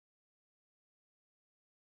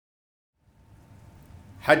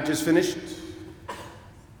Hajj is finished,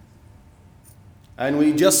 and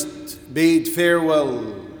we just bade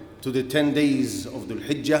farewell to the 10 days of Dhul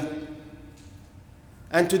Hijjah,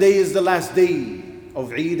 and today is the last day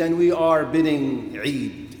of Eid, and we are bidding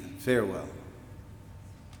Eid farewell.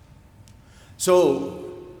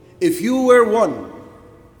 So, if you were one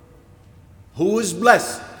who is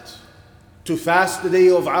blessed to fast the day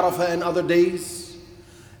of Arafah and other days,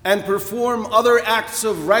 and perform other acts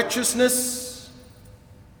of righteousness,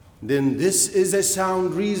 then this is a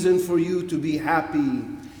sound reason for you to be happy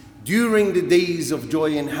during the days of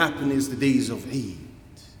joy and happiness, the days of Eid.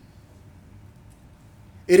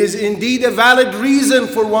 It is indeed a valid reason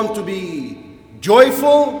for one to be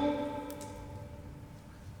joyful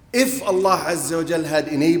if Allah Azza wa Jal had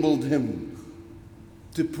enabled him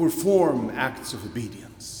to perform acts of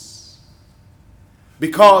obedience.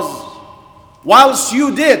 Because whilst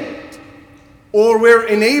you did or were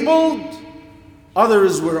enabled,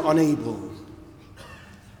 others were unable.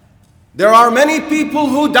 There are many people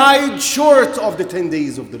who died short of the 10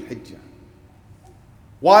 days of Dhul Hijjah,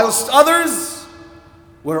 whilst others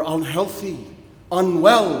were unhealthy,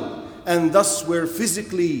 unwell, and thus were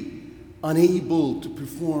physically unable to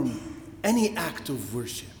perform any act of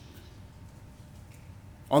worship.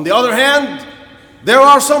 On the other hand, there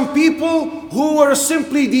are some people who were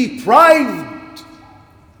simply deprived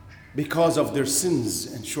because of their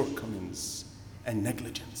sins and shortcomings and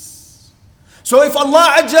negligence. So if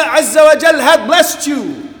Allah Azza wa Jal had blessed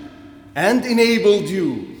you and enabled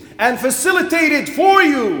you and facilitated for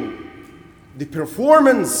you the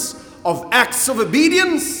performance of acts of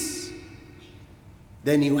obedience,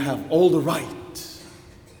 then you have all the right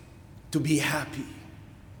to be happy,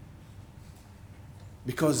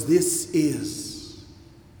 because this is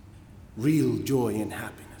real joy and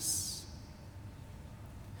happiness.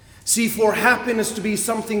 See, for happiness to be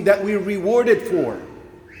something that we're rewarded for,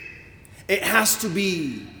 it has to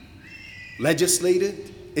be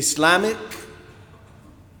legislated, Islamic,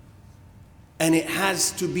 and it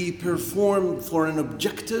has to be performed for an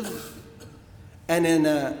objective and in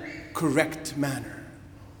a correct manner.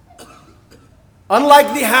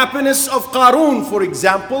 Unlike the happiness of Qarun, for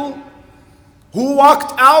example, who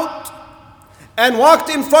walked out and walked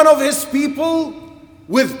in front of his people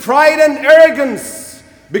with pride and arrogance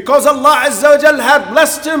because Allah Azza wa Jal had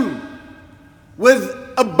blessed him with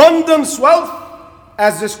abundance wealth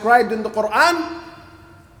as described in the Quran,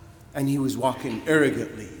 and he was walking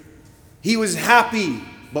arrogantly. He was happy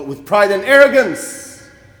but with pride and arrogance.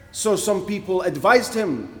 So some people advised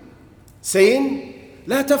him saying,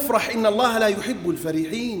 لا تفرح إن الله لا يحب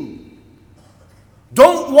الفرحين.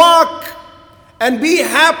 Don't walk and be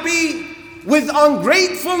happy with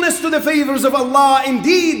ungratefulness to the favors of Allah.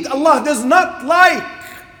 Indeed, Allah does not like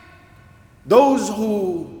those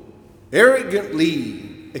who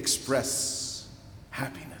arrogantly express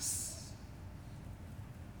happiness.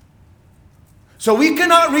 So we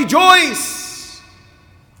cannot rejoice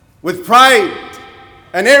with pride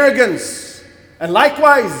and arrogance, and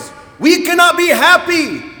likewise we cannot be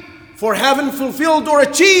happy for having fulfilled or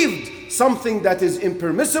achieved something that is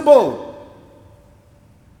impermissible.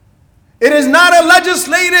 It is not a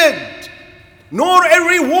legislated nor a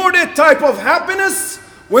rewarded type of happiness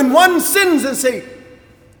when one sins and say,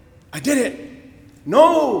 I did it.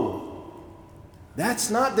 No, that's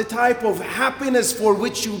not the type of happiness for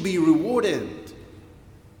which you'll be rewarded.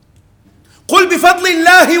 قُلْ بِفَضْلِ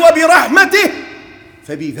اللَّهِ وَبِرَحْمَتِهِ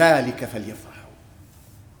فَبِذَلِكَ فَلْيَفْرَحُوا.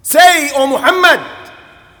 Say, O Muhammad,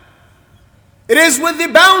 it is with the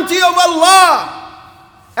bounty of Allah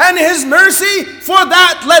and His mercy, for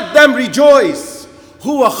that let them rejoice.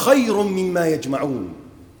 هُوَ خَيْرٌ مِّمَّا يَجْمَعُونَ.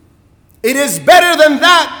 It is better than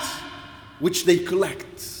that which they collect.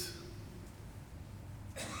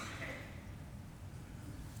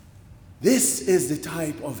 This is the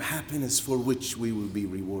type of happiness for which we will be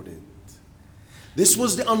rewarded. This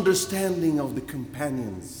was the understanding of the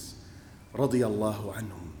companions radiyallahu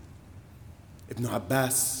anhum. Ibn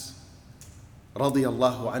Abbas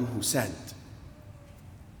radiyallahu anhu said,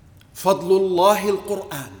 Fadlullahi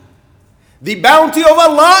al-Quran. The bounty of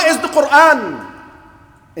Allah is the Quran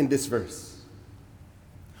in this verse.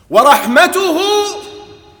 وَرَحْمَتُهُ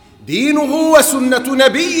دِينُهُ وَسُنَّةُ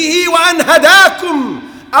نَبِيِّهِ وَأَنْ هَدَاكُمْ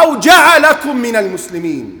أَوْ جَعَلَكُمْ مِنَ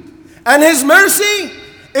الْمُسْلِمِينَ. And His mercy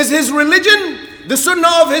is His religion, the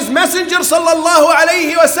sunnah of His messenger sallallahu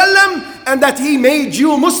alayhi wasallam, and that He made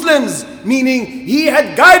you Muslims, meaning He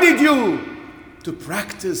had guided you to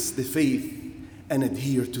practice the faith and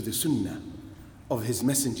adhere to the sunnah of His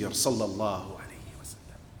messenger sallallahu alayhi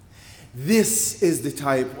wasallam. This is the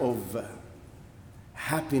type of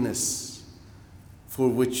happiness for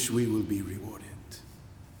which we will be rewarded.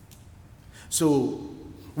 So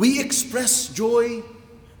we express joy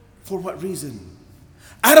for what reason?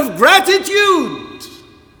 Out of gratitude,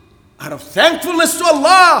 out of thankfulness to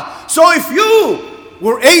Allah. So if you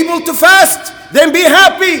were able to fast, then be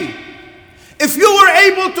happy. If you were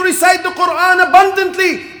able to recite the Quran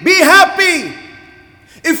abundantly, be happy.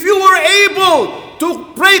 If you were able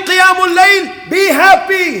to pray Qiyamul Layl, be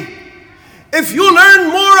happy. If you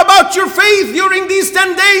learn more about your faith during these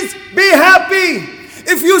 10 days, be happy.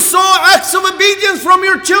 If you saw acts of obedience from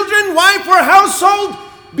your children, wife, or household,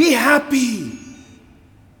 be happy.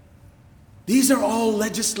 These are all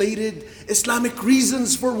legislated Islamic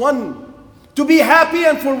reasons for one to be happy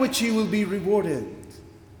and for which he will be rewarded.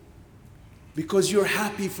 Because you're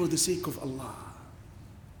happy for the sake of Allah.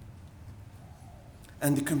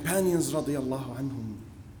 And the companions radiallahu anhum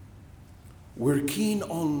were keen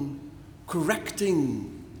on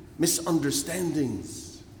correcting misunderstandings.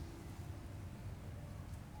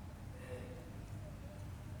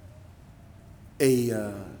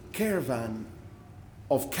 A caravan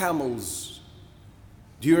of camels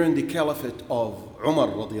during the caliphate of Umar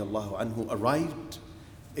radiallahu anhu arrived.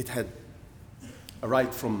 It had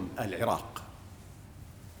arrived from Al-Iraq.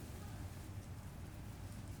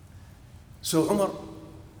 So Umar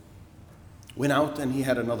went out and he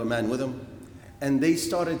had another man with him, and they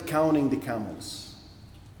started counting the camels.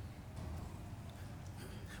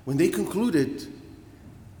 When they concluded,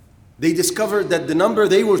 they discovered that the number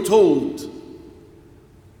they were told,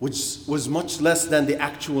 which was much less than the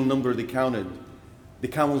actual number they counted, the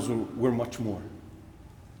camels were much more.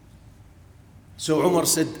 So Umar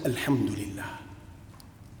said, Alhamdulillah.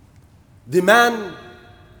 The man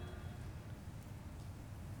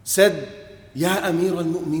said, Ya Amir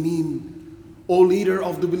al-Mu'mineen, O leader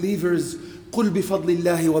of the believers, قُلْ بِفَضْلِ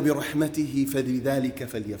اللَّهِ وَبِرَحْمَتِهِ فَلِذَلِكَ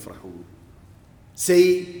فَلْيَفْرَحُوا.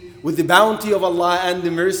 Say, with the bounty of Allah and the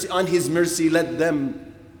mercy, on His mercy, let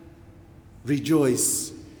them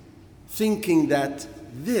rejoice, thinking that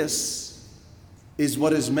this is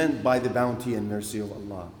what is meant by the bounty and mercy of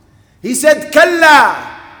Allah. He said,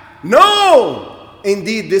 Kalla, no,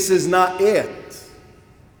 indeed this is not it.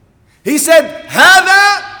 He said,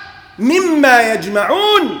 هذا مما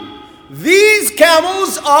يجمعون. These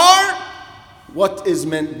camels are what is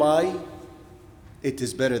meant by it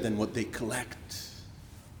is better than what they collect.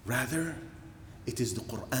 Rather, it is the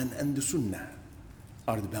Quran and the Sunnah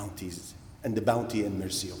are the bounties and the bounty and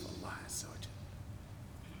mercy of Allah Azza wa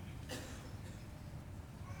Jalla.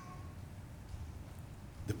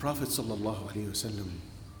 The Prophet sallallahu alaihi wasallam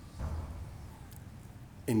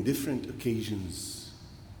in different occasions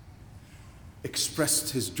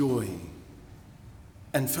expressed his joy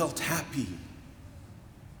and felt happy.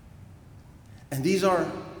 And these are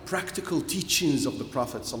practical teachings of the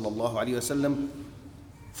Prophet sallallahu alaihi wasallam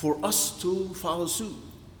for us to follow suit,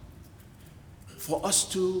 for us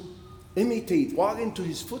to imitate, walk into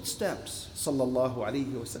his footsteps sallallahu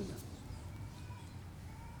alaihi wasallam.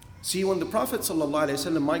 See, when the Prophet sallallahu alaihi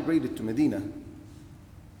wasallam migrated to Medina,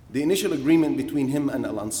 the initial agreement between him and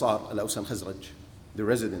Al-Ansar, Al-Aws and Khazraj, the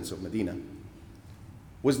residents of Medina,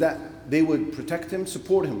 was that they would protect him,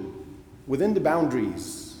 support him within the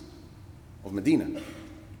boundaries of Medina.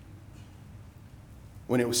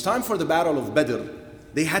 When it was time for the Battle of Badr,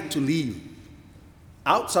 they had to leave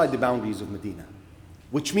outside the boundaries of Medina,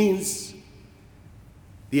 which means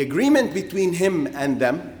the agreement between him and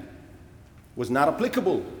them was not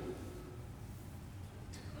applicable.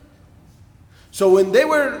 So when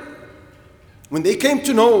they came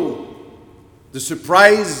to know the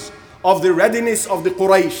surprise of the readiness of the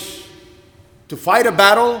Quraysh to fight a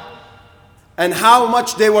battle and how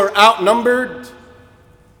much they were outnumbered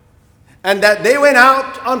and that they went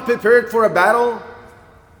out unprepared for a battle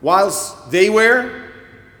whilst they were,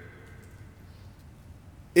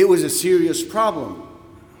 it was a serious problem.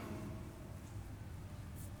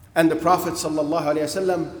 And the Prophet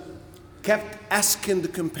ﷺ kept asking the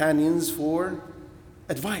companions for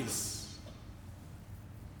advice.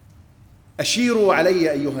 Ashiru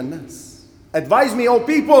alayya ayyuhan nas. Advise me, O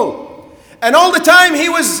people. And all the time he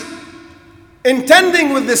was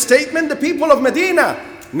intending with this statement the people of Medina,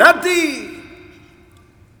 not the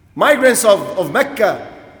migrants of Mecca.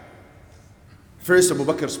 First Abu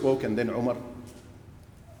Bakr spoke and then Umar.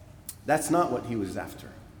 That's not what he was after.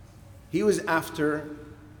 He was after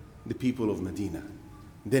the people of Medina.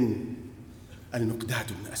 Then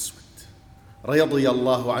Al-Miqdad ibn Aswad,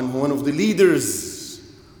 radiyallahu anhu, one of the leaders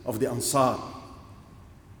of the Ansar,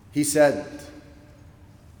 he said,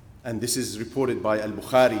 and this is reported by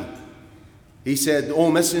Al-Bukhari, he said, O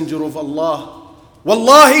Messenger of Allah,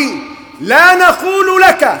 Wallahi, la naqulu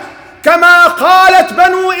laka kama qalat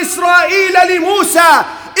banu Israel li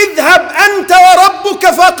Musa اذهب أنت وربك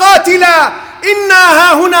فقاتلا إنا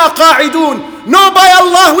هاهنا قاعدون. No, by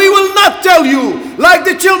Allah, we will not tell you. Like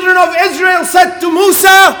the children of Israel said to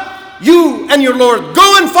Musa, you and your Lord,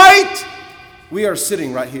 go and fight. We are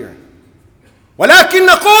sitting right here. ولكن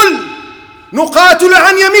نقول نقاتل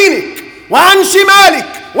عن يمينك وعن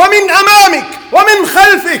شمالك ومن أمامك ومن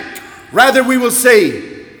خلفك. Rather we will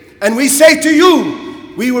say, and we say to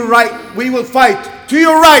you, we will fight to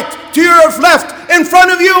your right, to your left, in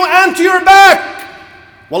front of you and to your back.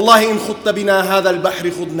 والله إن خضت بنا هذا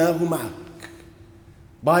البحر خضناه معك.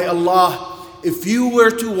 By Allah, if you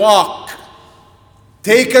were to walk,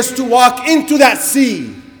 take us to walk into that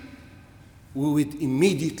sea, we would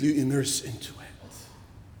immediately immerse into it.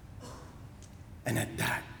 And at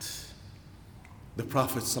that, the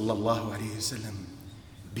Prophet ﷺ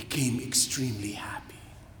became extremely happy.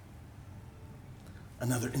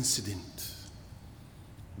 Another incident.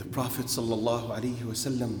 The Prophet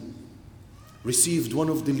ﷺ received one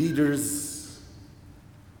of the leaders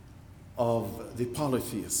of the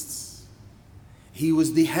polytheists. He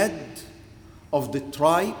was the head of the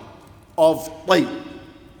tribe of Tayyib,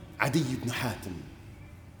 Adi ibn Hatim.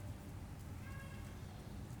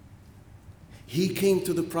 He came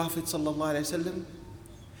to the Prophet ﷺ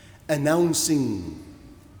announcing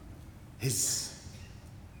his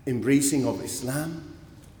embracing of Islam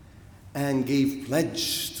and gave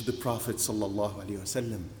pledge to the Prophet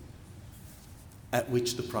ﷺ, at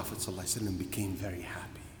which the Prophet ﷺ became very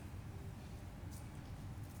happy.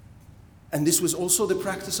 And this was also the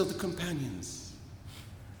practice of the companions.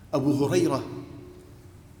 Abu Hurairah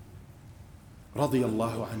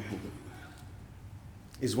radiyallahu anhu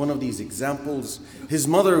is one of these examples. His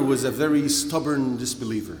mother was a very stubborn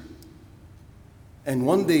disbeliever. And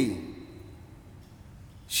one day,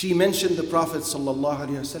 she mentioned the Prophet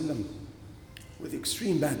ﷺ with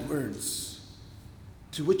extreme bad words,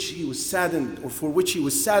 to which he was saddened, or for which he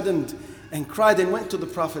was saddened, and cried and went to the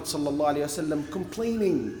Prophet ﷺ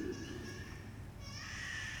complaining.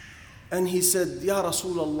 And he said, Ya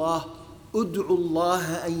Rasulullah, ud'u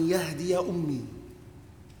Allah an yahdiya ummi.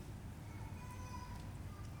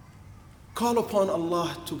 Call upon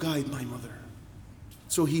Allah to guide my mother.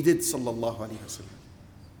 So he did, sallallahu alayhi wasallam.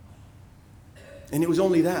 And it was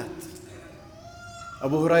only that.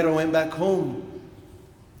 Abu Hurairah went back home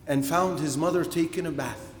and found his mother taking a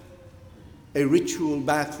bath, a ritual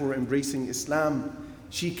bath for embracing Islam.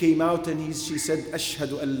 She came out and she said,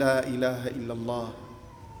 Ashhadu an la ilaha illallah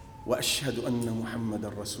wa ashhadu anna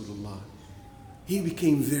Muhammadan Rasulullah. He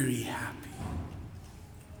became very happy.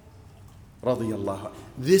 Radiyallahu.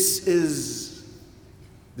 This is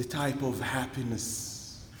the type of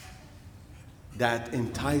happiness that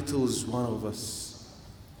entitles one of us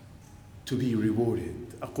to be rewarded.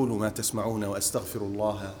 أقول ما تسمعون وأستغفر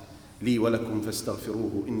الله لي ولكم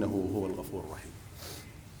فاستغفروه إنه هو الغفور الرحيم.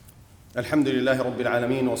 الحمد لله رب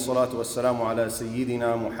العالمين والصلاة والسلام على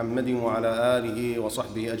سيدنا محمد وعلى آله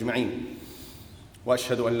وصحبه أجمعين.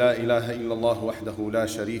 وأشهد أن لا إله إلا الله وحده لا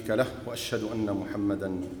شريك له وأشهد أن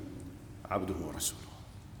محمدًا عبده ورسوله.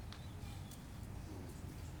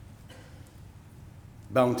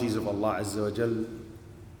 Bounties of Allah Azza wa Jal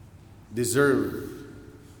deserve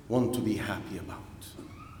one to be happy about.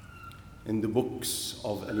 In the books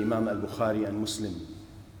of Imam al-Bukhari and Muslim,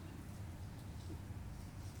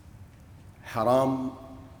 Haram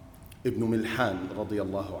ibn Milhan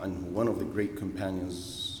radiyallahu anhu, one of the great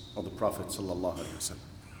companions of the Prophet sallallahu alaihi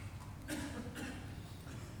wasallam,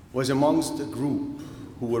 was amongst a group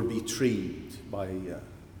who were betrayed by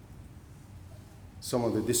some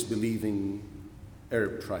of the disbelieving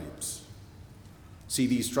Arab tribes. See,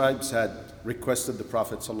 these tribes had requested the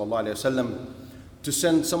Prophet ﷺ to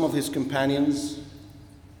send some of his companions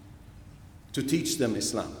to teach them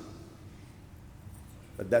Islam.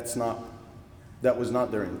 But that was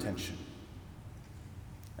not their intention.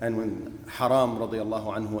 And when Haram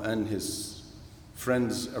radiallahu anhu and his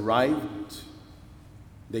friends arrived,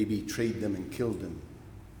 they betrayed them and killed them.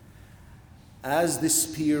 As the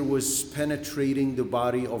spear was penetrating the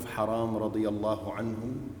body of Haram radiallahu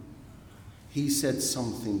anhu, he said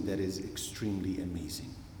something that is extremely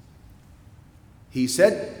amazing. He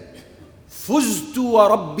said, Fuztu wa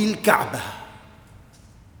Rabbil Kaaba.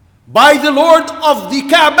 By the Lord of the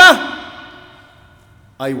Kaaba,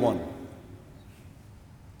 I won.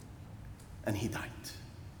 And he died.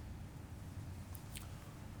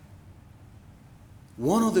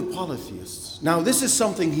 One of the polytheists, now this is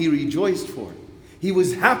something he rejoiced for. He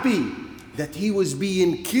was happy that he was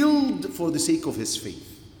being killed for the sake of his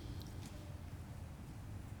faith,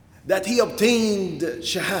 that he obtained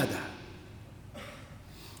shahada.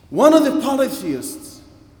 One of the polytheists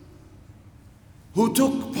who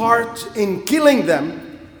took part in killing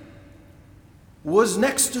them, was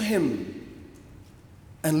next to him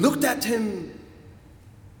and looked at him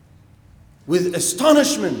with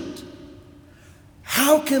astonishment.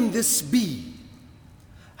 How can this be?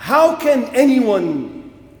 How can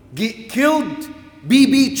anyone get killed, be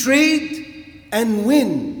betrayed, and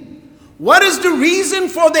win? What is the reason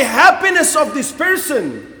for the happiness of this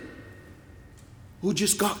person who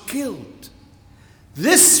just got killed?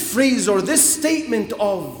 This phrase or this statement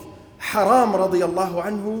of Haram radiallahu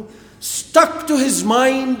anhu stuck to his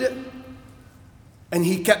mind, and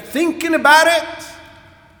he kept thinking about it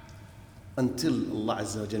until Allah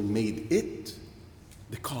Azza wa Jal made it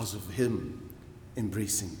the cause of him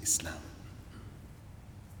embracing Islam.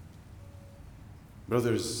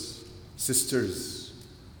 Brothers, sisters,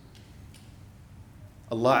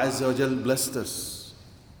 Allah Azza wa Jal blessed us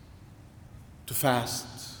to fast,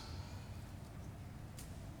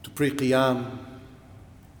 to pray qiyam,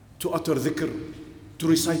 to utter dhikr, to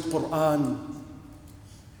recite Quran,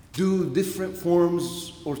 do different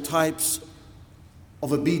forms or types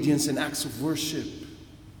of obedience and acts of worship.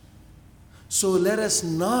 So let us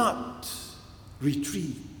not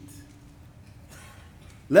retreat.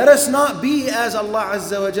 Let us not be, as Allah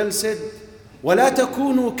Azza wa Jal said, وَلَا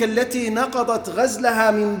تَكُونُوا كَالَّتِي نَقَضَتْ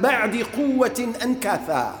غَزْلَهَا مِنْ بَعْدِ قُوَّةٍ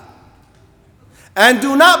أَنْكَاثًا. And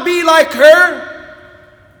do not be like her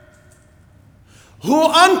who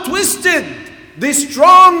untwisted the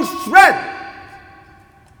strong thread,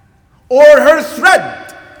 or her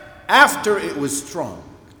thread, after it was strong.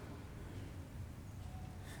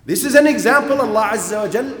 This is an example Allah Azza wa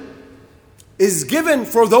Jal is given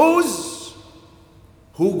for those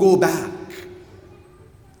who go back,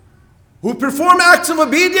 who perform acts of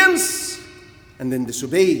obedience and then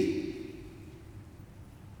disobey,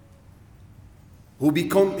 who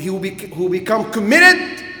become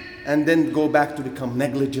committed and then go back to become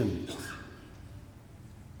negligent.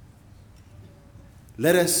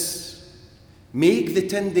 Let us make the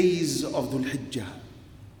 10 days of Dhul Hijjah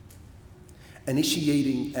an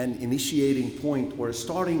initiating point or a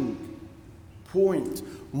starting point,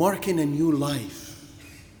 marking a new life.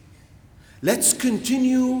 Let's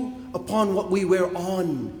continue upon what we were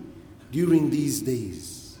on during these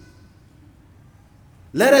days.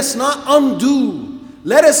 Let us not undo,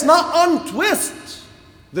 let us not untwist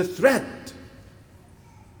the thread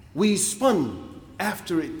we spun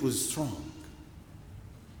after it was strong.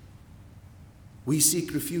 We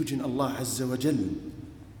seek refuge in Allah Azza wa Jal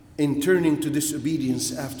in turning to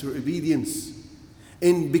disobedience after obedience,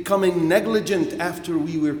 in becoming negligent after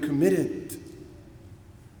we were committed.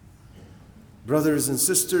 Brothers and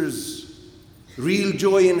sisters, real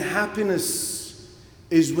joy and happiness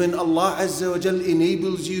is when Allah Azza wa Jal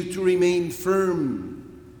enables you to remain firm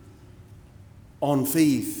on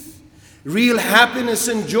faith. Real happiness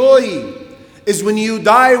and joy is when you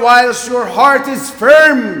die whilst your heart is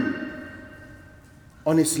firm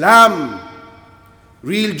on Islam.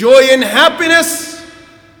 Real joy and happiness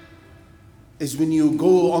is when you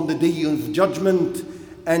go on the day of judgment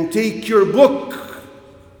and take your book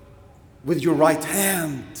with your right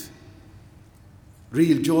hand.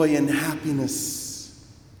 Real joy and happiness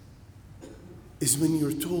is when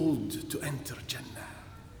you're told to enter Jannah.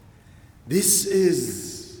 This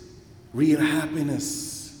is real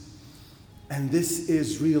happiness, and this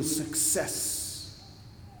is real success.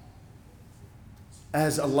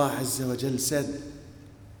 As Allah Azza wa Jal said,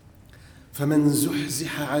 فَمَنْ زُحْزِحَ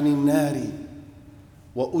عَنِ النَّارِ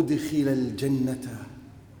وَأُدْخِلَ الْجَنَّةَ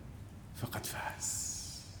فَقَدْ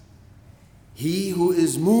فَازَ. He who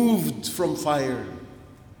is moved from fire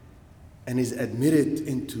and is admitted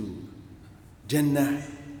into Jannah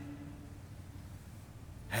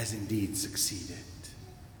has indeed succeeded.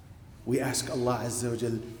 We ask Allah Azza wa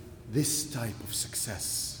Jal this type of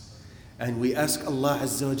success, and we ask Allah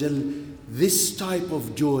Azza wa Jal this type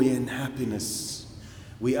of joy and happiness.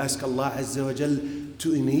 We ask Allah Azza wa Jal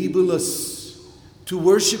to enable us to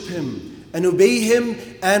worship Him and obey Him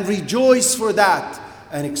and rejoice for that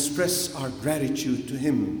and express our gratitude to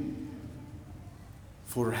Him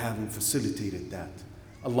for having facilitated that.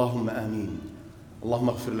 Allahumma ameen.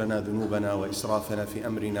 Allahumma اغفر لنا ذنوبنا وإسرافنا في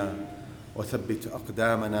أمرنا وثبت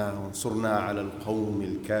أقدامنا وانصرنا على القوم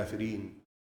الكافرين.